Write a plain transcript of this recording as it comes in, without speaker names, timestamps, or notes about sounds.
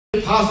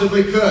we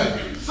possibly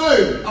could.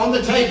 Food on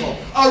the table,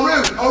 a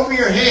roof over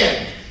your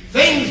head,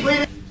 things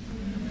we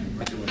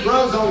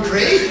grows on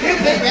trees. You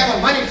think we have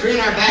a money tree in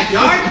our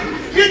backyard?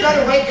 You're going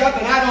to wake up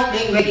and I don't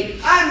mean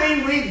maybe. I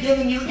mean we've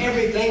given you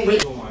everything we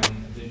go on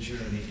the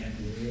journey.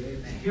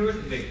 And here at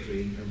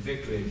Victory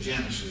of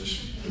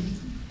Genesis,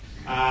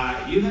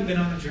 you have been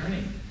on a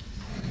journey.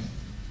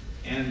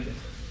 And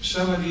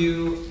some of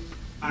you,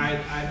 I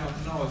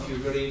don't know if you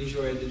really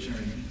enjoyed the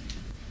journey,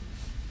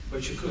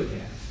 but you could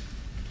have,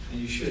 and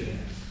you should have.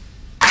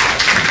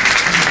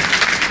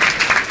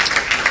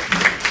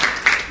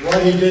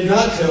 What he did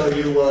not tell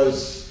you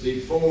was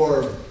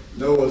before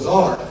Noah's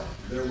Ark,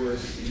 there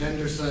was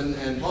Henderson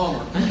and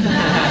Palmer.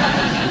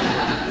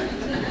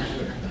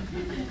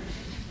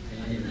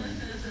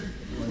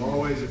 I've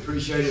always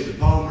appreciated the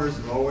Palmers.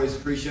 I've always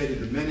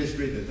appreciated the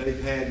ministry that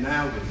they've had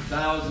now with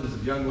thousands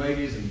of young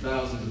ladies and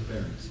thousands of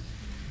parents.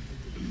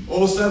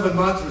 7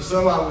 months or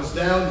so I was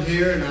down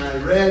here and I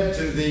read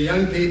to the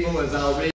young people as I'll read